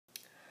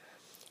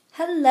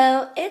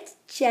Hello, it's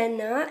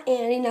Jenna,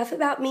 and enough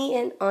about me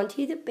and on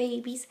to the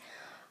babies.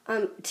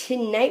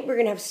 Tonight we're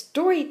going to have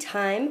story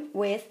time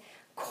with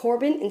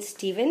Corbin and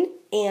Steven,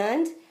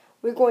 and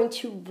we're going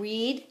to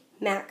read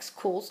Max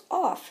Cools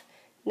Off.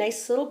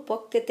 Nice little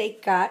book that they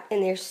got,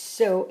 and they're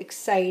so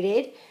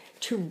excited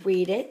to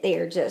read it. They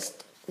are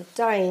just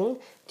dying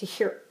to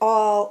hear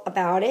all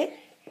about it.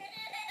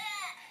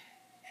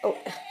 Oh,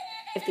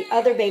 if the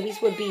other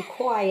babies would be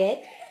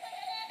quiet.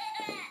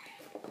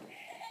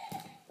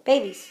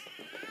 Babies.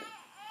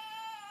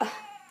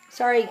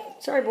 Sorry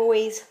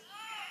boys.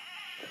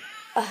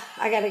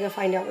 I gotta go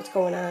find out what's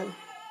going on.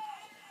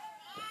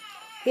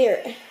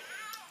 Here,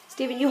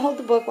 Steven, you hold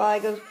the book while I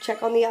go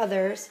check on the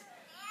others.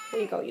 There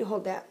you go, you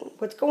hold that.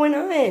 What's going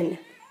on?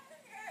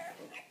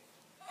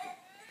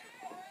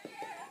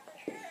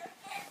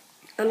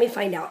 Let me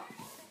find out.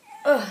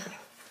 Oh,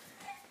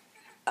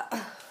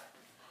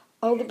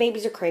 the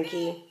babies are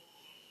cranky.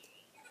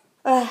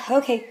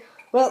 Okay.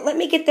 Well, let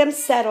me get them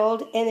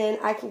settled, and then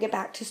I can get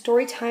back to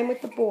story time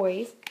with the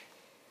boys.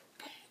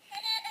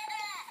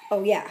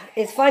 Oh, yeah.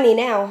 It's funny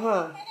now,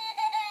 huh?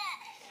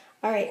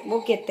 All right.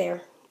 We'll get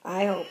there.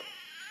 I hope.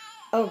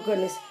 Oh,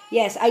 goodness.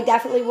 Yes, I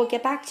definitely will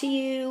get back to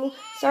you.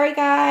 Sorry,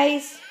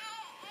 guys.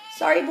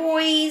 Sorry,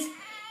 boys.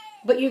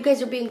 But you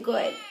guys are being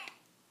good.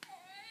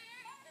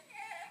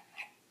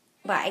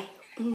 Bye.